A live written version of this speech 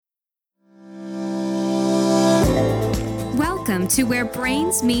Welcome to Where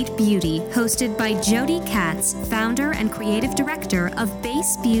Brains Meet Beauty, hosted by Jody Katz, founder and creative director of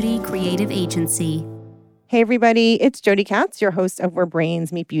Base Beauty Creative Agency. Hey, everybody. It's Jody Katz, your host of Where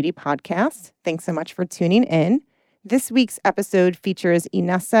Brains Meet Beauty podcast. Thanks so much for tuning in. This week's episode features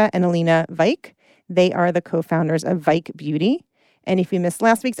Inessa and Alina Vike. They are the co-founders of Vike Beauty. And if you missed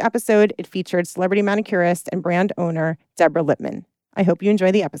last week's episode, it featured celebrity manicurist and brand owner Deborah Lippman. I hope you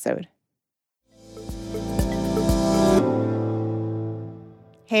enjoy the episode.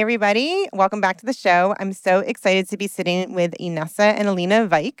 Hey, everybody. Welcome back to the show. I'm so excited to be sitting with Inessa and Alina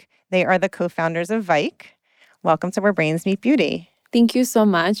Vike. They are the co-founders of Vike. Welcome to Where Brains Meet Beauty. Thank you so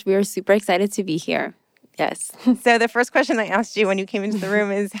much. We are super excited to be here. Yes. So the first question I asked you when you came into the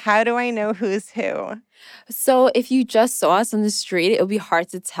room is, how do I know who's who? So if you just saw us on the street, it'll be hard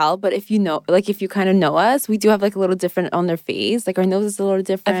to tell. But if you know, if you kind of know us, we do have a little different on their face. Our nose is a little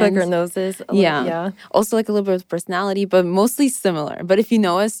different. I feel like our nose is a little, yeah. Also a little bit of personality, but mostly similar. But if you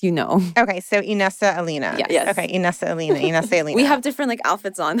know us, you know. Okay, so Inessa, Alina. Yes. Okay, Inessa, Alina. We have different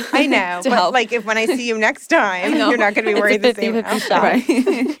outfits on. I know, but if when I see you next time, you're not going to be wearing the same outfit.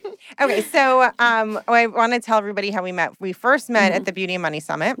 Right. Okay, so I want to tell everybody how we met. We first met at the Beauty and Money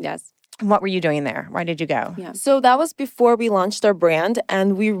Summit. Yes. What were you doing there? Why did you go? Yeah. So that was before we launched our brand,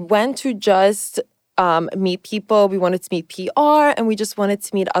 and we went to just meet people. We wanted to meet PR, and we just wanted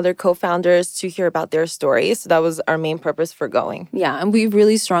to meet other co-founders to hear about their stories. So that was our main purpose for going. Yeah, and we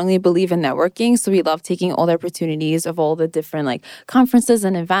really strongly believe in networking. So we love taking all the opportunities of all the different conferences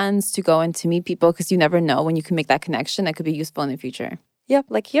and events to go and to meet people, because you never know when you can make that connection that could be useful in the future.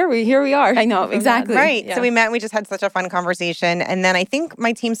 Yep, here we are. I know, exactly. Right. Yeah. So we met and we just had such a fun conversation. And then I think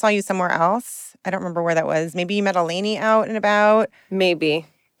my team saw you somewhere else. I don't remember where that was. Maybe you met Eleni out and about. Maybe.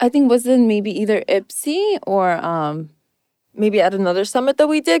 I think was it maybe either Ipsy or maybe at another summit that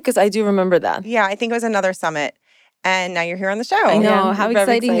we did, because I do remember that. Yeah, I think it was another summit. And now you're here on the show. I know. Yeah, How very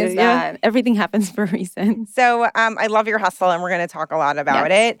exciting is excited, that? Everything happens for a reason. So I love your hustle, and we're going to talk a lot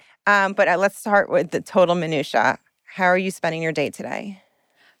about it. But let's start with the total minutia. How are you spending your day today?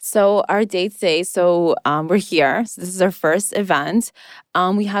 So our day today, we're here. So this is our first event.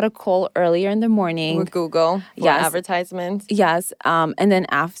 We had a call earlier in the morning. With Google for advertisements. Yes. And then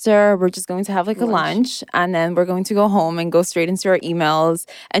after, we're just going to have a lunch. And then we're going to go home and go straight into our emails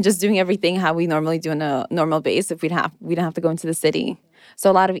and just doing everything how we normally do on a normal base if we didn't have to go into the city. So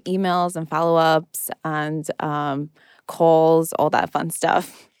a lot of emails and follow-ups and calls, all that fun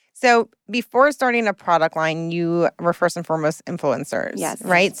stuff. So before starting a product line, you were first and foremost influencers,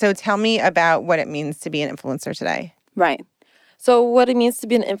 right? So tell me about what it means to be an influencer today. Right. So what it means to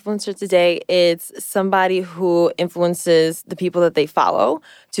be an influencer today, it's somebody who influences the people that they follow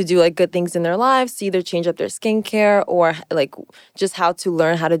to do good things in their lives, to either change up their skincare or just how to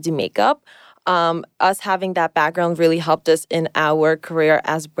learn how to do makeup. Us having that background really helped us in our career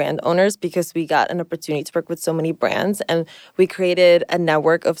as brand owners, because we got an opportunity to work with so many brands, and we created a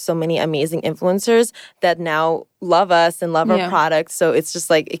network of so many amazing influencers that now love us and love our products. So it's just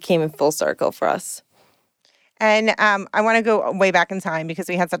it came in full circle for us. And I want to go way back in time, because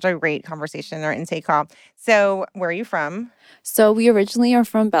we had such a great conversation in our intake call. So where are you from? So we originally are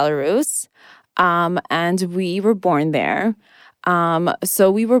from Belarus, and we were born there. So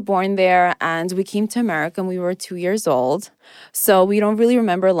we were born there, and we came to America when we were 2 years old. So we don't really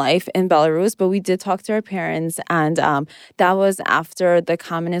remember life in Belarus, but we did talk to our parents, and that was after the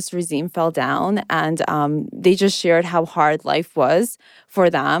communist regime fell down, and they just shared how hard life was for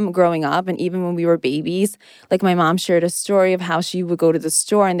them growing up. And even when we were babies, my mom shared a story of how she would go to the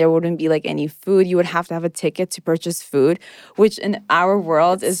store and there wouldn't be any food. You would have to have a ticket to purchase food, which in our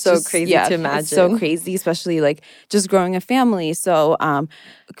world is so crazy to imagine. It's so crazy, especially just growing a family. So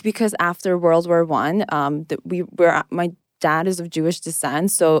because after World War I, my dad is of Jewish descent,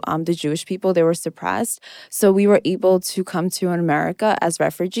 so the Jewish people, they were suppressed. So we were able to come to America as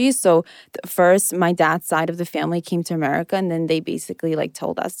refugees. So first, my dad's side of the family came to America, and then they basically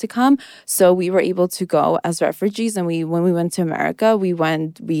told us to come. So we were able to go as refugees, and when we went to America, we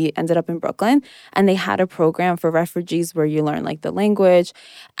ended up in Brooklyn, and they had a program for refugees where you learn the language,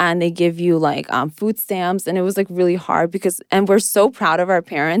 and they give you food stamps, and it was really hard and we're so proud of our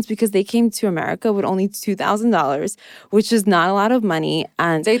parents, because they came to America with only $2,000, which is not a lot of money.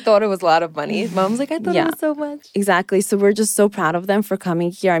 And they thought it was a lot of money. Mom's I thought it was so much. Exactly. So we're just so proud of them for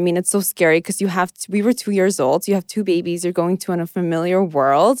coming here. I mean, it's so scary because we were 2 years old. So you have two babies. You're going to an unfamiliar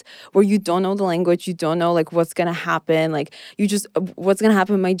world where you don't know the language. You don't know what's going to happen. What's going to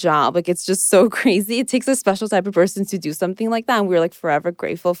happen with my job. It's just so crazy. It takes a special type of person to do something like that. And we're forever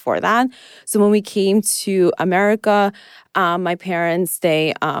grateful for that. So when we came to America, my parents, they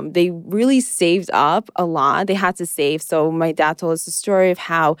they really saved up a lot. They had to save. So my dad told us the story of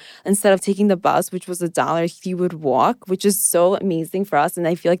how instead of taking the bus, which was $1, he would walk, which is so amazing for us. And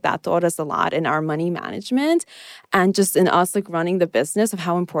I feel like that taught us a lot in our money management and just in us like running the business of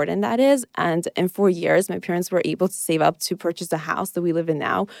how important that is. And in 4 years, my parents were able to save up to purchase a house that we live in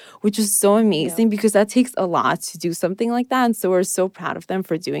now, which is so amazing because that takes a lot to do something like that. And so we're so proud of them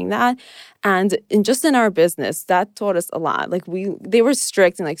for doing that. And just in our business, that taught us a lot. Like they were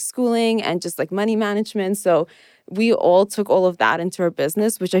strict in like schooling and just like money management. So we all took all of that into our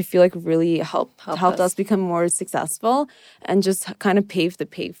business, which I feel like really helped us become more successful and just kind of paved the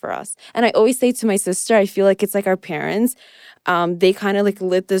way for us. And I always say to my sister, I feel like it's like our parents. They kind of like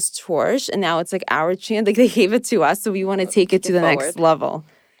lit this torch and now it's like our chance. Like they gave it to us. So we want to take it to the next level.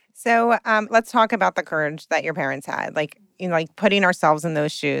 So let's talk about the courage that your parents had. Like, you know, like putting ourselves in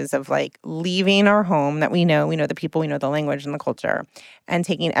those shoes of like leaving our home that we know the people, we know the language and the culture, and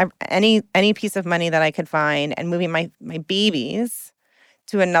taking any piece of money that I could find and moving my babies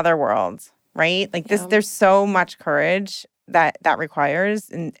to another world, right? Like this, there's so much courage that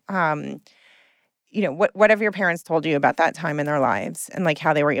requires. And, you know, what have your parents told you about that time in their lives and like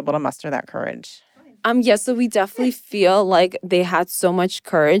how they were able to muster that courage? Yes, so we definitely feel like they had so much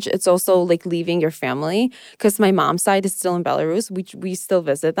courage. It's also like leaving your family because my mom's side is still in Belarus. We still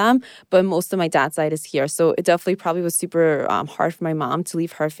visit them, but most of my dad's side is here. So it definitely probably was super hard for my mom to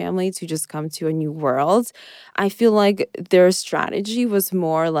leave her family to just come to a new world. I feel like their strategy was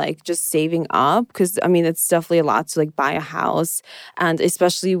more like just saving up because, I mean, it's definitely a lot to like buy a house and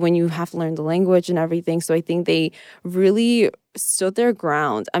especially when you have to learn the language and everything. So I think they really stood their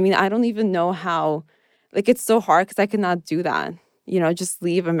ground. I mean, I don't even know how, like, it's so hard because I could not do that. You know, just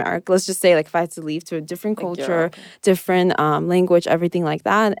leave America. Let's just say, like, if I had to leave to a different culture, different language, everything like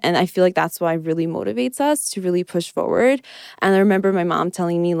that. And I feel like that's why it really motivates us to really push forward. And I remember my mom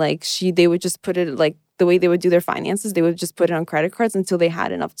telling me, like, they would just put it, like, the way they would do their finances, they would just put it on credit cards until they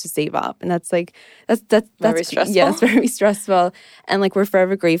had enough to save up. And that's like, that's very stressful. Yeah, it's very stressful. And like, we're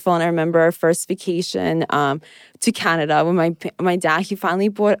forever grateful. And I remember our first vacation to Canada when my dad, he finally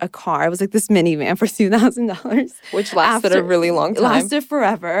bought a car. It was like this minivan for $2,000. Which lasted a really long time. Lasted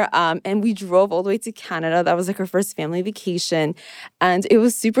forever. And we drove all the way to Canada. That was like our first family vacation. And it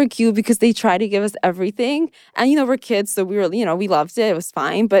was super cute because they tried to give us everything. And, you know, we're kids, so we were, you know, we loved it. It was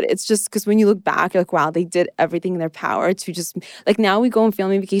fine. But it's just because when you look back, you're like, wow, they did everything in their power to just, like, now we go on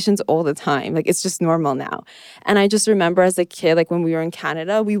family vacations all the time. Like, it's just normal now. And I just remember as a kid, like, when we were in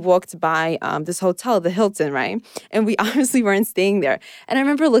Canada, we walked by this hotel, the Hilton, right? And we obviously weren't staying there. And I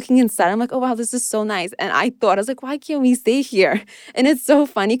remember looking inside, I'm like, oh, wow, this is so nice. And I was like, why can't we stay here? And it's so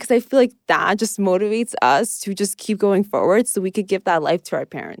funny because I feel like that just motivates us to just keep going forward so we could give that life to our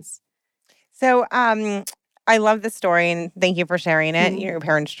parents. So, I love this story and thank you for sharing it. Your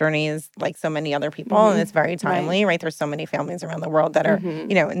parents' journey is like so many other people and it's very timely, right? There's so many families around the world that are,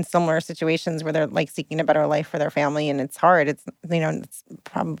 you know, in similar situations where they're like seeking a better life for their family and it's hard. It's, you know, it's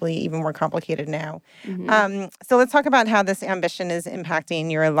probably even more complicated now. So let's talk about how this ambition is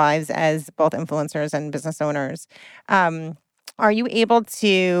impacting your lives as both influencers and business owners. Are you able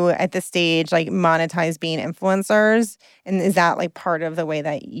to, at this stage, like monetize being influencers? And is that like part of the way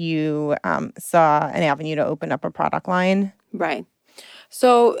that you saw an avenue to open up a product line? Right.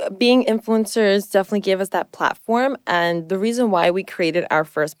 So being influencers definitely gave us that platform. And the reason why we created our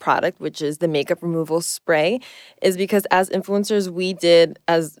first product, which is the makeup removal spray, is because as influencers, we did,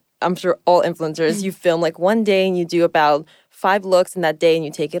 as I'm sure all influencers, you film like one day and you do about 5 looks in that day and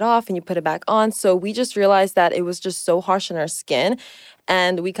you take it off and you put it back on. So we just realized that it was just so harsh on our skin.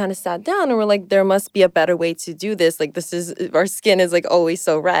 And we kind of sat down and we're like, there must be a better way to do this. Like our skin is like always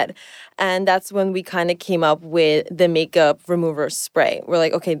so red. And that's when we kind of came up with the makeup remover spray. We're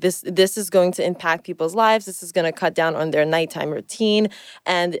like, okay, this is going to impact people's lives. This is going to cut down on their nighttime routine.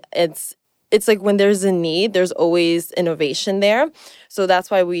 And it's like when there's a need, there's always innovation there. So that's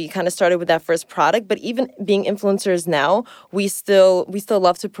why we kind of started with that first product. But even being influencers now, we still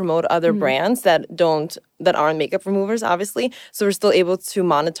love to promote other brands that aren't makeup removers, obviously. So we're still able to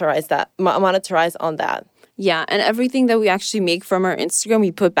monetize on that. Yeah, and everything that we actually make from our Instagram,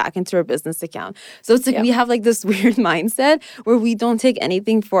 we put back into our business account. So it's like we have like this weird mindset where we don't take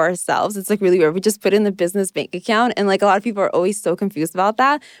anything for ourselves. It's like really weird. We just put it in the business bank account. And like a lot of people are always so confused about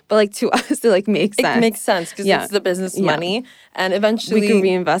that. But like to us, it like makes sense. It makes sense because it's the business money. And eventually we can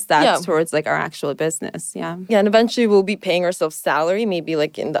reinvest that towards like our actual business. Yeah. Yeah, and eventually we'll be paying ourselves salary, maybe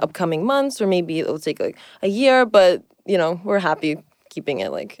like in the upcoming months, or maybe it'll take like a year. But, you know, we're happy keeping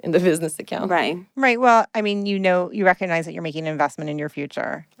it like in the business account. Right. Well, I mean, you know, you recognize that you're making an investment in your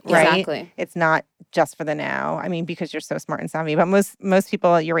future, right? Exactly. It's not just for the now. I mean, because you're so smart and savvy. But most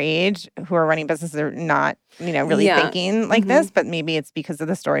people at your age who are running businesses are not, really thinking like this. But maybe it's because of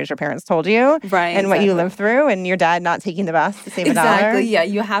the stories your parents told you, right? And what you lived through, and your dad not taking the bus to save a dollar. Exactly. Yeah,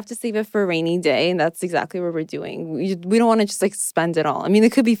 you have to save it for a rainy day, and that's exactly what we're doing. We don't want to just like spend it all. I mean,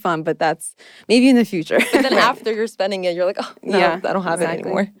 it could be fun, but that's maybe in the future. But then after you're spending it, you're like, oh no, I don't have it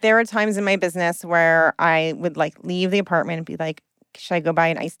anymore. There are times in my business where I would like leave the apartment and be like, should I go buy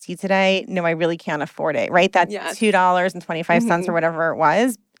an iced tea today? No, I really can't afford it, right? That $2.25 or whatever it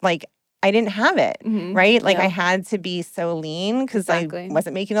was, like I didn't have it, right? Like I had to be so lean because I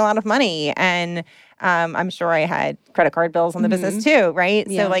wasn't making a lot of money. And I'm sure I had credit card bills on the business too, right?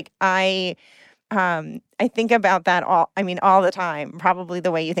 Yeah. So like I think about that all the time, probably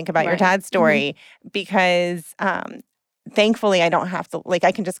the way you think about your dad's story, because thankfully, I don't have to, like,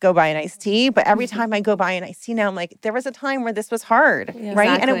 I can just go buy an iced tea. But every time I go buy an iced tea now, I'm like, there was a time where this was hard, right?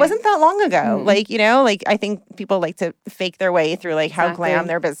 Exactly. And it wasn't that long ago. Like, like I think people like to fake their way through, like, how glam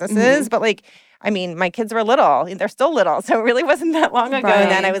their business is. But, like, I mean, my kids were little. They're still little. So it really wasn't that long ago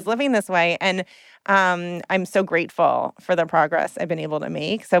that I was living this way. And I'm so grateful for the progress I've been able to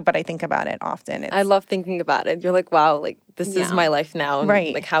make. But I think about it often. I love thinking about it. You're like, wow, like this is my life now, and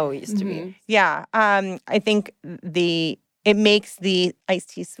like how it used to be. Yeah. I think it makes the iced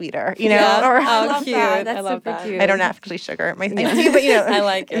tea sweeter, Or, I love cute. That. That's super cute. I don't actually sugar my iced tea, but I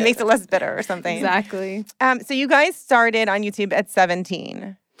like it. It makes it less bitter or something. Exactly. So you guys started on YouTube at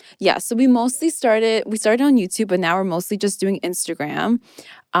 17. Yeah, so we started on YouTube, but now we're mostly just doing Instagram,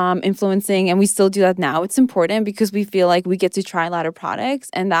 influencing, and we still do that now. It's important because we feel like we get to try a lot of products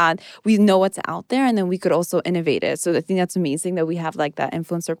and that we know what's out there, and then we could also innovate it. So I think that's amazing that we have like that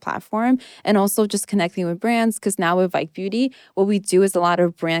influencer platform, and also just connecting with brands, because now with Vike Beauty, what we do is a lot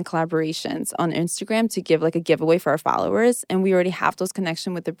of brand collaborations on Instagram to give like a giveaway for our followers, and we already have those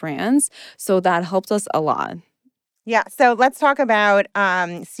connections with the brands, so that helped us a lot. Yeah, so let's talk about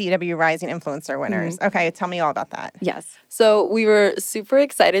CW Rising Influencer winners. Okay, tell me all about that. Yes. So we were super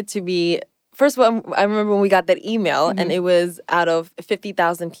excited to be, first of all, I remember when we got that email and it was out of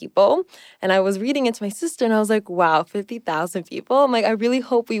 50,000 people. And I was reading it to my sister and I was like, wow, 50,000 people? I'm like, I really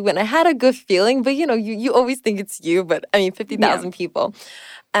hope we win. I had a good feeling, but you always think it's you, but I mean, 50,000 people.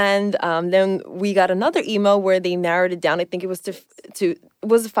 And then we got another email where they narrowed it down. I think it was to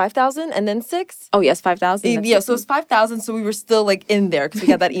was it 5,000 and then 6? Oh, yes, 5,000. Yeah, so it was 5,000. So we were still like in there because we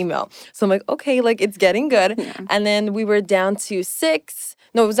got that email. So I'm like, okay, like it's getting good. Yeah. And then we were down to 6.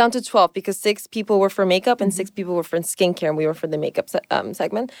 No, it was down to 12 because 6 people were for makeup and 6 people were for skincare, and we were for the makeup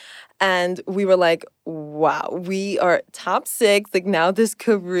segment. And we were like, wow, we are top 6. Like now this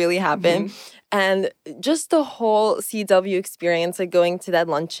could really happen. And just the whole CW experience, like going to that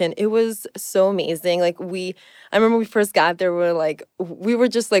luncheon, it was so amazing. Like I remember we first got there, we were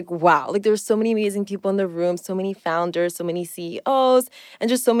just like, wow. Like there were so many amazing people in the room, so many founders, so many CEOs, and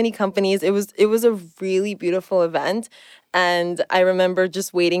just so many companies. It was a really beautiful event. And I remember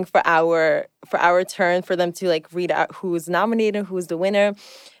just waiting for our turn for them to like read out who was nominated, who was the winner.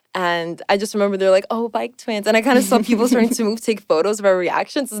 And I just remember they're like, oh, Vike twins. And I kind of saw people starting to take photos of our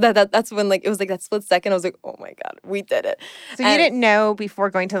reactions. So that's when like it was like that split second. I was like, oh my God, we did it. So you didn't know before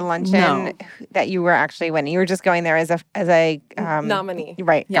going to the luncheon that you were actually winning. You were just going there as a nominee.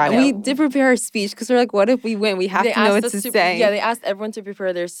 Right. Yeah. We did prepare a speech because we're like, what if we win? We have to know what to say. Yeah, they asked everyone to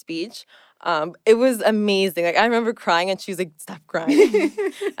prepare their speech. It was amazing. Like I remember crying and she was like, stop crying.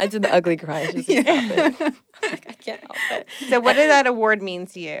 I did the ugly cry. She was like, stop it. Like, I can't help it. So what did that award mean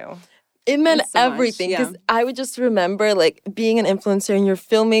to you? It meant everything because I would just remember like being an influencer and you're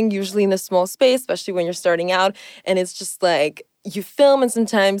filming usually in a small space, especially when you're starting out. And it's just like you film and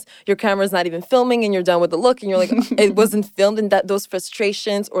sometimes your camera's not even filming and you're done with the look and you're like, it wasn't filmed. And those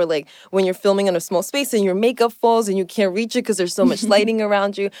frustrations, or like when you're filming in a small space and your makeup falls and you can't reach it because there's so much lighting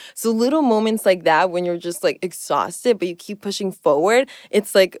around you. So little moments like that when you're just like exhausted, but you keep pushing forward.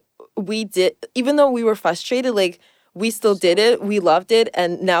 It's like we did, even though we were frustrated, like we still did it. We loved it.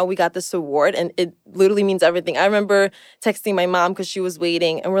 And now we got this award and it literally means everything. I remember texting my mom because she was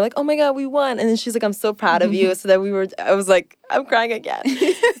waiting and we're like, oh my God, we won. And then she's like, I'm so proud of you. So that I was like, I'm crying again.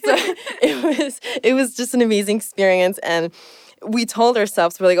 So it was just an amazing experience. And we told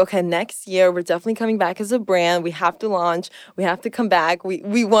ourselves, we're like, okay, next year, we're definitely coming back as a brand. We have to launch. We have to come back.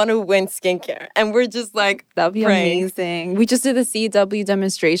 We want to win skincare. And we're just like, that'd be amazing. We just did the CW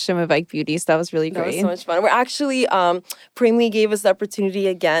demonstration with Vike Beauty, so that was really great. That was so much fun. We're actually, Premly gave us the opportunity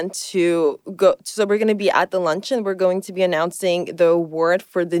again to go. So we're going to be at the luncheon. We're going to be announcing the award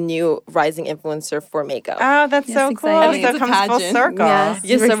for the new Rising Influencer for makeup. Oh, that's so cool. So it comes full circle. Yes,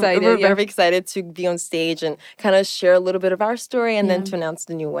 so we're very excited to be on stage and kind of share a little bit of our story and then to announce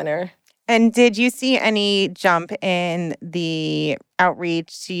the new winner. And did you see any jump in the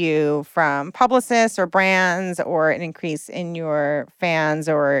outreach to you from publicists or brands, or an increase in your fans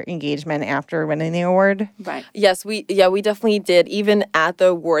or engagement after winning the award? Right. Yes, we definitely did. Even at the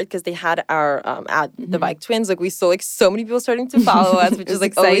award, because they had our at the Bike Twins, like we saw like so many people starting to follow us, which is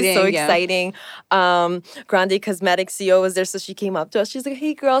like always so exciting. Grande Cosmetics CEO was there, so she came up to us. She's like,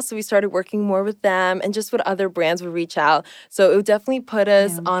 "Hey, girls!" So we started working more with them, and just with other brands would reach out. So it would definitely put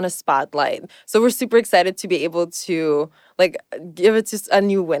us on a spotlight. So we're super excited to be able to like give it to a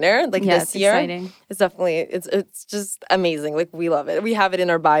new winner like this year. Exciting. It's definitely it's just amazing. Like we love it. We have it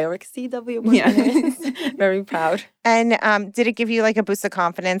in our bio, like CW winners. Very proud. And did it give you like a boost of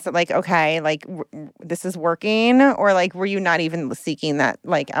confidence that like, okay, like this is working, or like were you not even seeking that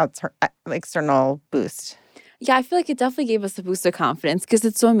like external boost? Yeah, I feel like it definitely gave us a boost of confidence because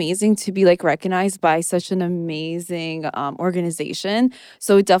it's so amazing to be like recognized by such an amazing organization.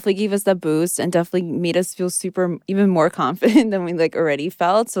 So it definitely gave us that boost and definitely made us feel even more confident than we like already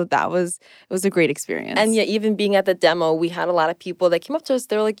felt. So it was a great experience. And yeah, even being at the demo, we had a lot of people that came up to us.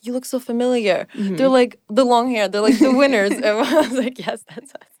 They're like, "You look so familiar." They're like the long hair. They're like the winners. And I was like, "Yes,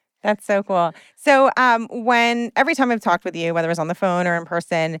 that's us." That's so cool. So when every time I've talked with you, whether it was on the phone or in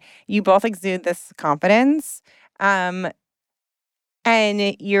person, you both exude this confidence.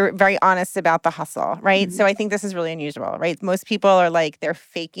 And you're very honest about the hustle, right? So I think this is really unusual, right? Most people are like, they're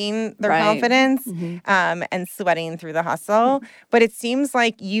faking their confidence and sweating through the hustle. But it seems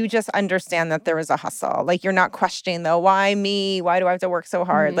like you just understand that there is a hustle. Like you're not questioning though, why me? Why do I have to work so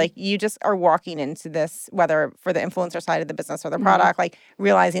hard? Like you just are walking into this, whether for the influencer side of the business or the product, like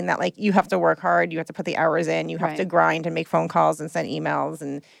realizing that like you have to work hard, you have to put the hours in, you have to grind and make phone calls and send emails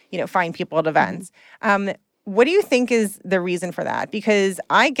and, find people at events. What do you think is the reason for that? Because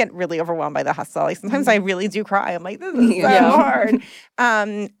I get really overwhelmed by the hustle. Like sometimes I really do cry. I'm like, this is so hard.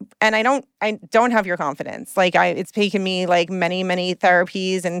 And I don't have your confidence. Like it's taken me like many, many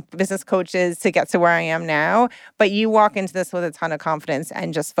therapies and business coaches to get to where I am now. But you walk into this with a ton of confidence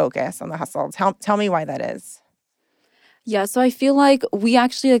and just focus on the hustle. Tell me why that is. Yeah, so I feel like we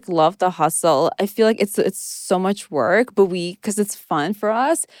actually like love the hustle. I feel like it's so much work, but because it's fun for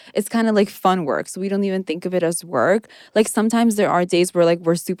us, it's kind of like fun work. So we don't even think of it as work. Like sometimes there are days where like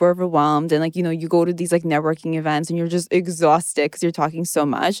we're super overwhelmed and like, you go to these like networking events and you're just exhausted because you're talking so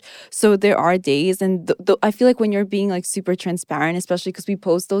much. So there are days and I feel like when you're being like super transparent, especially because we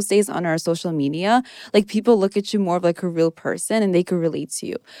post those days on our social media, like people look at you more of like a real person and they can relate to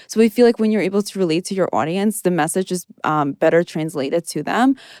you. So we feel like when you're able to relate to your audience, the message is better translated to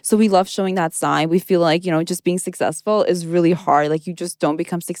them. So we love showing that side. We feel like, just being successful is really hard. Like you just don't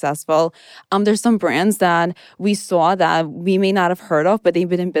become successful. There's some brands that we saw that we may not have heard of, but they've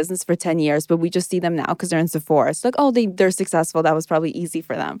been in business for 10 years, but we just see them now because they're in Sephora. It's like, oh, they're successful. That was probably easy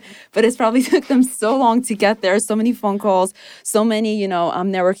for them. But it's probably took them so long to get there. So many phone calls, so many,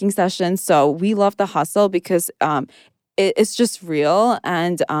 networking sessions. So we love the hustle because it's just real,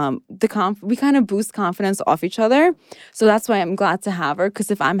 and we kind of boost confidence off each other. So that's why I'm glad to have her, because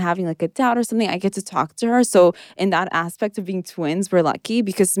if I'm having like a doubt or something, I get to talk to her. So in that aspect of being twins, we're lucky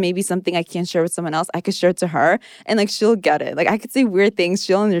because maybe something I can't share with someone else, I could share it to her and like she'll get it. Like I could say weird things,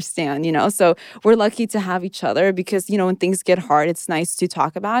 she'll understand, So we're lucky to have each other because, when things get hard, it's nice to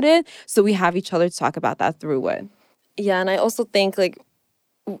talk about it. So we have each other to talk about that through it. Yeah, and I also think like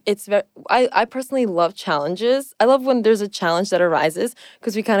it's very, I personally love challenges. I love when there's a challenge that arises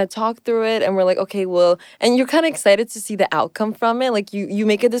because we kind of talk through it and we're like, okay, well, and you're kind of excited to see the outcome from it. Like you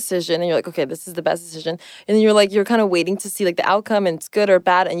make a decision and you're like, okay, this is the best decision. And then you're kind of waiting to see like the outcome and it's good or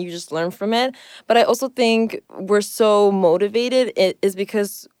bad and you just learn from it. But I also think we're so motivated is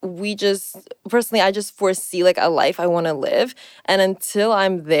because I just foresee like a life I want to live. And until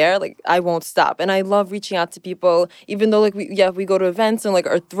I'm there, like I won't stop. And I love reaching out to people, even though like we go to events and like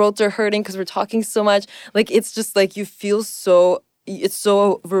our throats are hurting because we're talking so much. Like it's just like you feel it's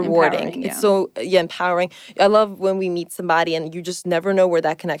so rewarding. It's so empowering. I love when we meet somebody and you just never know where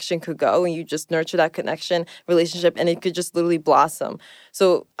that connection could go and you just nurture that relationship and it could just literally blossom.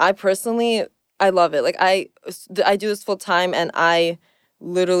 So I love it. Like I do this full time and I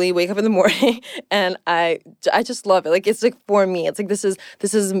literally wake up in the morning and I just love it. Like it's like for me. It's like this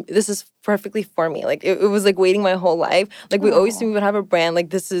is perfectly for me. Like it was like waiting my whole life. Like we always knew we would have a brand.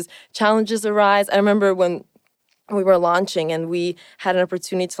 Like challenges arise. I remember when we were launching and we had an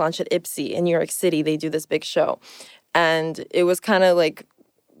opportunity to launch at Ipsy in New York City. They do this big show. And it was kind of like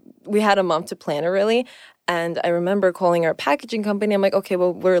we had a month to plan it really. And I remember calling our packaging company. I'm like, okay,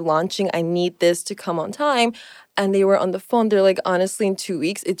 well, we're launching. I need this to come on time. And they were on the phone. They're like, honestly, in 2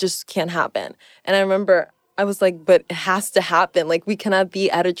 weeks, it just can't happen. And I remember I was like, but it has to happen. Like, we cannot be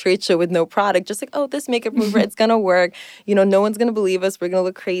at a trade show with no product. Just like, oh, this makeup remover, it's going to work. You know, no one's going to believe us. We're going to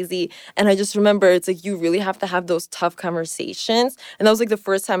look crazy. And I just remember it's like, you really have to have those tough conversations. And that was like the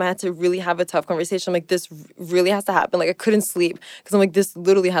first time I had to really have a tough conversation. I'm like, this really has to happen. Like, I couldn't sleep because I'm like, this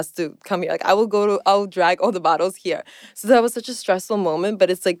literally has to come here. Like, I'll drag all the bottles here. So that was such a stressful moment. But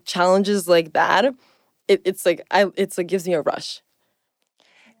it's like challenges like that. It's like gives me a rush.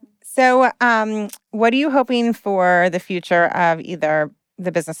 So, what are you hoping for the future of either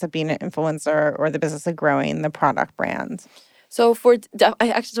the business of being an influencer or the business of growing the product brand? So I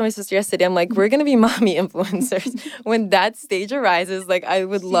actually told my sister yesterday, I'm like, we're going to be mommy influencers. When that stage arises, like, I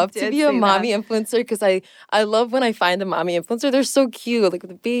would love to be a mommy influencer because I love when I find a mommy influencer. They're so cute, like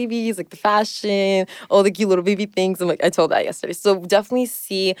with the babies, like the fashion, all the cute little baby things. I'm like, I told that yesterday. So definitely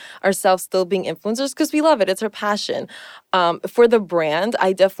see ourselves still being influencers because we love it. It's our passion. For the brand,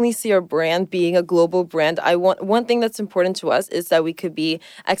 I definitely see our brand being a global brand. One thing that's important to us is that we could be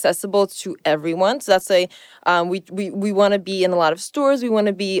accessible to everyone. So that's we want to be in a lot of stores. We want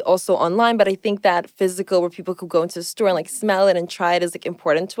to be also online, but I think that physical where people could go into the store and like smell it and try it is like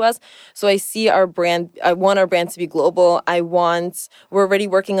important to us. So I see our brand. I want our brand to be global. We're already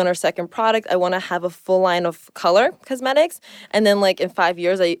working on our second product. I want to have a full line of color cosmetics, and then like in 5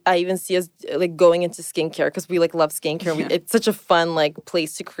 years, I even see us like going into skincare because we like love skincare. It's such a fun like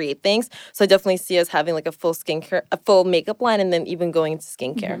place to create things. So I definitely see us having like a full makeup line, and then even going into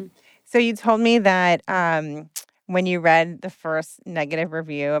skincare. Mm-hmm. So you told me that when you read the first negative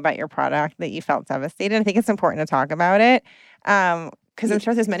review about your product that you felt devastated. I think it's important to talk about it because I'm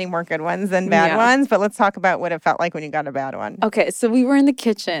sure there's many more good ones than bad ones. But let's talk about what it felt like when you got a bad one. Okay, so we were in the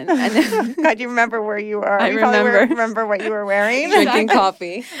kitchen. And God, do you remember where you were? I remember what you were wearing. Drinking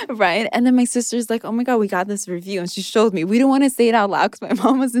coffee. Right. And then my sister's like, oh my God, we got this review. And she showed me. We don't want to say it out loud because my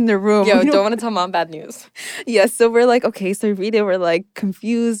mom was in the room. Yo, don't want to tell mom bad news. Yeah, so we're like, okay, so I read it. We're like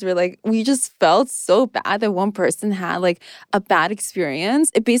confused. We're like, we just felt so bad that one person had like a bad experience.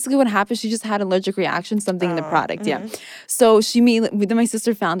 It basically what happened, she just had an allergic reaction to something in the product. Mm-hmm. Yeah. So my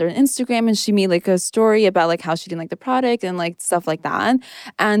sister found her on Instagram and she made like a story about like how she didn't like the product and like stuff like that.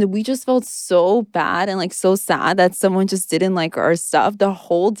 And we just felt so bad and like so sad that someone just didn't like our stuff. The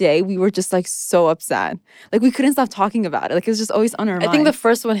whole day we were just like so upset. Like we couldn't stop talking about it. Like it was just always on our mind. I think the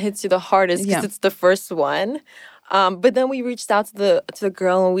first one hits you the hardest because it's the first one. But then we reached out to the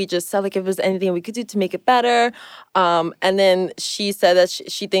girl and we just said like if there's anything we could do to make it better. And then she said that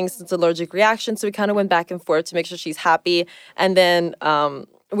she thinks it's an allergic reaction. So we kind of went back and forth to make sure she's happy. And then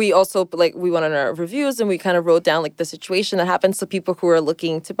we also we went on our reviews and we kind of wrote down like the situation that happened so people who are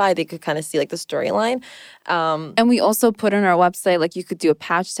looking to buy, they could kind of see like the storyline. And we also put on our website like you could do a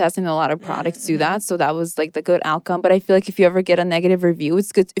patch test and a lot of products do that. So that was like the good outcome. But I feel like if you ever get a negative review,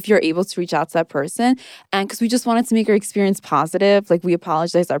 it's good if you're able to reach out to that person. And because we just wanted to make our experience positive, like we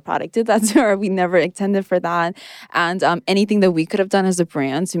apologize our product did that to her. We never intended for that. And anything that we could have done as a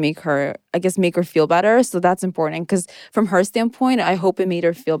brand to make her feel better. So that's important because from her standpoint, I hope it made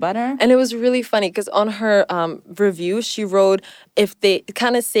her feel better. And it was really funny because on her review, she wrote, if they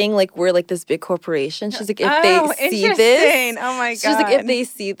kind of saying like we're like this big corporation. She's like, if they see this. Oh my God. She's like, if they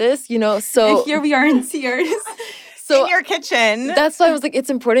see this, you know, so. And here we are in tears. So, in your kitchen. That's why I was like, it's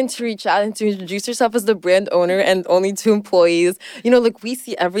important to reach out and to introduce yourself as the brand owner and only 2 employees. You know, like we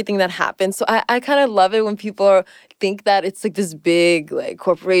see everything that happens. So I kind of love it when people think that it's like this big like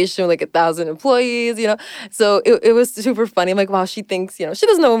corporation with like 1,000 employees, you know. So it was super funny. I'm like, wow, she thinks, you know, she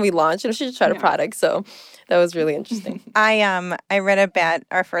doesn't know when we launch, you know, she just tried a product. So that was really interesting. I read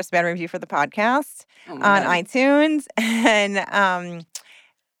our first bad review for the podcast on iTunes, and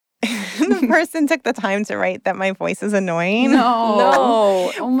the person took the time to write that my voice is annoying.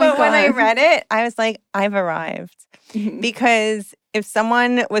 No. Oh my God. But when I read it, I was like, I've arrived. Because if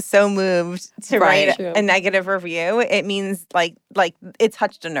someone was so moved to write a negative review, it means like it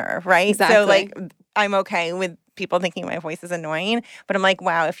touched a nerve, right? Exactly. So like I'm okay with people thinking my voice is annoying, but I'm like,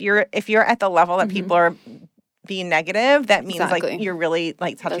 wow, if you're at the level that people are being negative, that means like you're really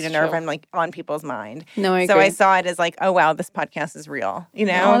like touching a nerve and like on people's mind. No, I agree. So I saw it as like, oh wow, this podcast is real. You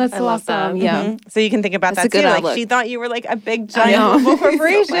know? Oh, that's awesome. Yeah. Mm-hmm. So you can think about that's that a good too. outlook. Like she thought you were like a big giant global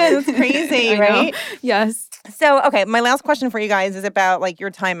corporation. It's crazy, right? Yes. So okay, my last question for you guys is about like your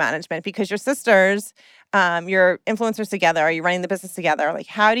time management because your sisters, you're influencers together. Are you running the business together? Like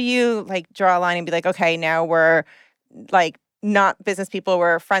how do you like draw a line and be like, okay, now we're like not business people,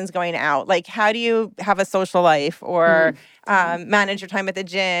 we're friends going out. Like, how do you have a social life or manage your time at the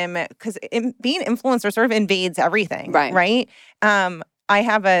gym? Because being influencer sort of invades everything, right? I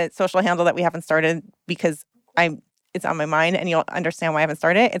have a social handle that we haven't started because I it's on my mind, and you'll understand why I haven't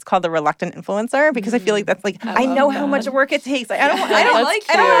started it. It's called The Reluctant Influencer, because I feel like that's like, I know how much work it takes. Like, I don't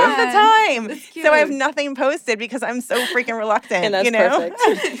have the time. So I have nothing posted because I'm so freaking reluctant, and that's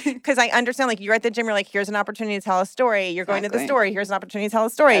perfect. Because I understand, like, you're at the gym, you're like, here's an opportunity to tell a story. You're going to the store, here's an opportunity to tell a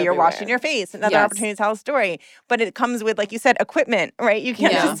story. You're washing your face, another opportunity to tell a story. But it comes with, like you said, equipment, right? You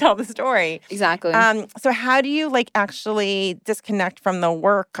can't just tell the story. Exactly. So how do you, like, actually disconnect from the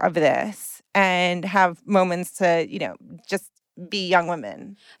work of this and have moments to, just be young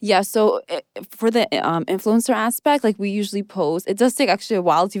women? Yeah, so for the influencer aspect, like, we usually post. It does take actually a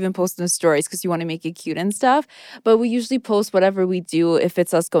while to even post in the stories because you want to make it cute and stuff. But we usually post whatever we do, if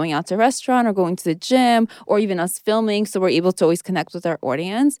it's us going out to a restaurant or going to the gym or even us filming. So we're able to always connect with our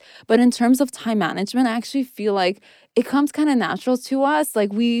audience. But in terms of time management, I actually feel like it comes kind of natural to us.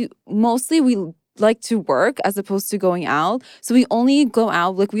 Like, we like to work as opposed to going out. So we only go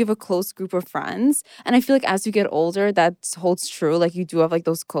out, like, we have a close group of friends. And I feel like as you get older, that holds true. Like, you do have, like,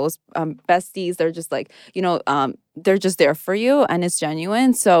 those close besties. They're just like, they're just there for you and it's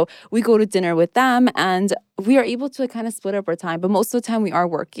genuine. So we go to dinner with them and we are able to kind of split up our time. But most of the time we are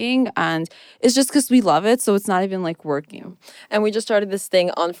working, and it's just because we love it. So it's not even like working. And we just started this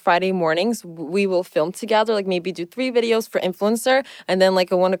thing on Friday mornings. We will film together, like maybe do 3 videos for influencer. And then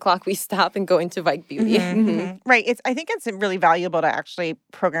like at 1 o'clock, we stop and go into Vike Beauty. Right. I think it's really valuable to actually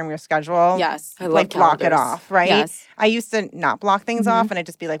program your schedule. Yes. I love like block it calendars. off, right? Yes. I used to not block things off and I'd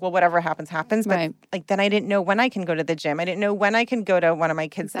just be like, well, whatever happens, happens. But like then I didn't know when I can go to the gym. I didn't know when I can go to one of my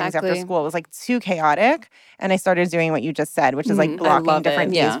kids' things after school. It was like too chaotic. And I started doing what you just said, which is like blocking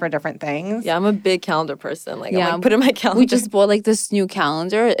different days for different things. Yeah, I'm a big calendar person. Like, I'm like, put in my calendar. We just bought like this new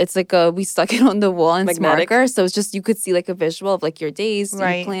calendar. It's like we stuck it on the wall and Magnetic. marker. So it's just, you could see like a visual of like your days, you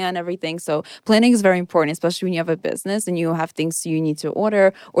plan everything. So planning is very important, especially when you have a business and you have things you need to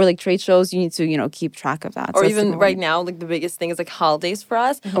order, or like trade shows, you need to, keep track of that. Or even right now, like the biggest thing is like holidays for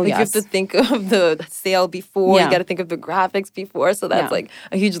us. You have to think of the sale before, you got to think of the graphics before. So that's like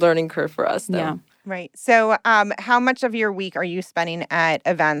a huge learning curve for us though. Yeah. Right. So how much of your week are you spending at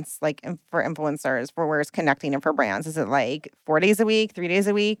events like for influencers, for where it's connecting and for brands? Is it like 4 days a week, 3 days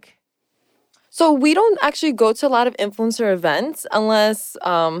a week? So we don't actually go to a lot of influencer events unless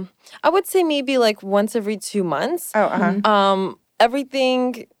I would say maybe like once every 2 months.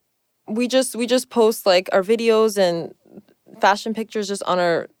 Everything we just post like our videos and fashion pictures just on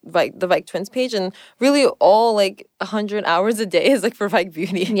our the Vike Twins page, and really all like 100 hours a day is like for Vike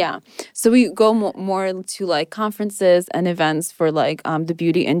Beauty. Yeah. So we go more to like conferences and events for like the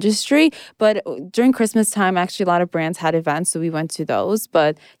beauty industry. But during Christmas time, actually a lot of brands had events, so we went to those.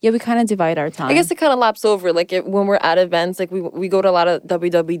 But yeah, we kind of divide our time. I guess it kind of laps over. Like when we're at events, like we go to a lot of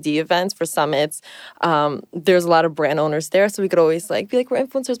WWD events for summits. There's a lot of brand owners there, so we could always like be like, we're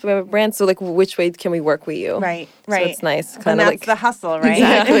influencers, but we have a brand. So like, which way can we work with you? Right. So it's nice. And that's like the hustle, right?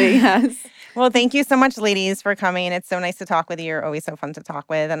 Exactly. Yes. Well, thank you so much, ladies, for coming. It's so nice to talk with you. You're always so fun to talk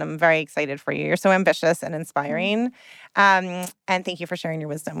with, and I'm very excited for you. You're so ambitious and inspiring. And thank you for sharing your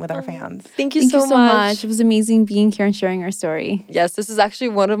wisdom with our fans. Thank you so much. It was amazing being here and sharing our story. Yes, this is actually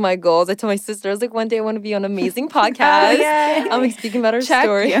one of my goals. I told my sister, I was like, one day I want to be on an amazing podcast. I'm like speaking about our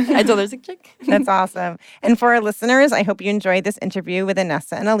story. Yeah. I told her, I was like, check. That's awesome. And for our listeners, I hope you enjoyed this interview with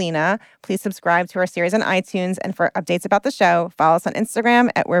Inessa and Alina. Please subscribe to our series on iTunes. And for updates about the show, follow us on Instagram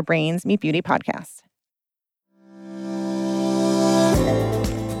at Where Brains Meet Beauty Podcast.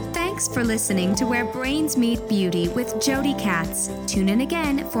 Thanks for listening to Where Brains Meet Beauty with Jody Katz. Tune in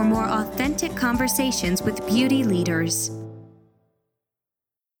again for more authentic conversations with beauty leaders.